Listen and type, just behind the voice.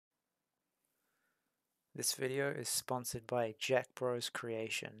This video is sponsored by Jack Bros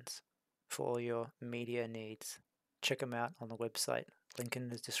Creations for all your media needs. Check them out on the website, link in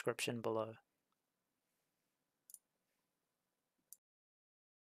the description below.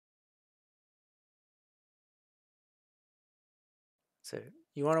 So,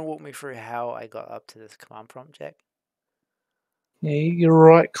 you want to walk me through how I got up to this command prompt, Jack? Yeah, you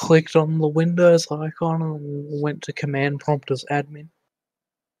right clicked on the Windows icon and went to command prompt as admin.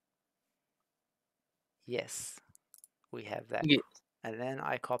 Yes, we have that. Yeah. And then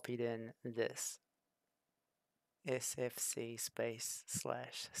I copied in this sfc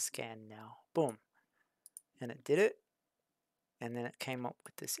 /scannow. Boom. And it did it. And then it came up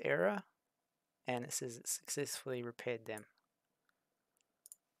with this error. And it says it successfully repaired them.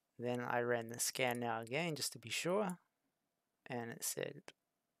 Then I ran the scannow again just to be sure. And it said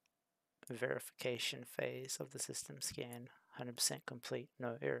verification phase of the system scan 100% complete,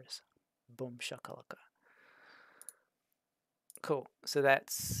 no errors. Boom shakalaka. Cool. So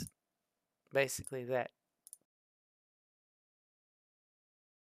that's basically that.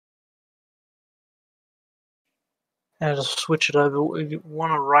 Now just switch it over. If you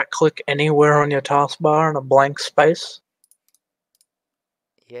want to right click anywhere on your taskbar in a blank space.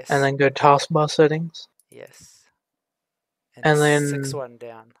 Yes. And then go taskbar settings. Yes. And then 6-1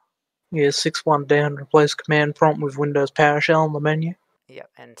 down. Yeah, 6-1 down, replace command prompt with Windows PowerShell in the menu.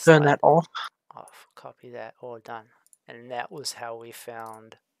 Yep, and turn that off. Copy that, all done. And that was how we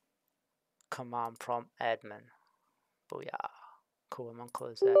found command prompt admin. Booyah. Cool, I'm gonna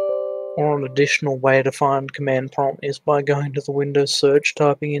close that. Or an additional way to find command prompt is by going to the Windows search,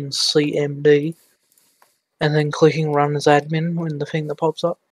 typing in CMD, and then clicking run as admin when the thing that pops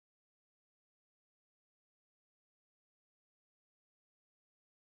up.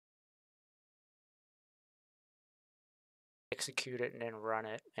 Execute it and then run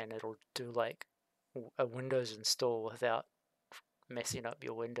it, and it'll do like a Windows install without messing up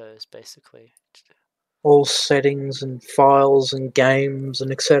your Windows, basically. All settings and files and games and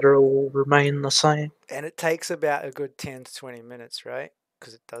etc. will remain the same. And it takes about a good 10 to 20 minutes, right?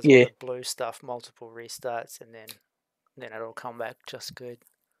 Because it does all Yeah. the blue stuff, multiple restarts, and then it'll come back just good.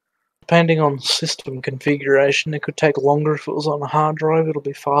 Depending on system configuration, it could take longer if it was on a hard drive. It'll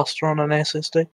be faster on an SSD.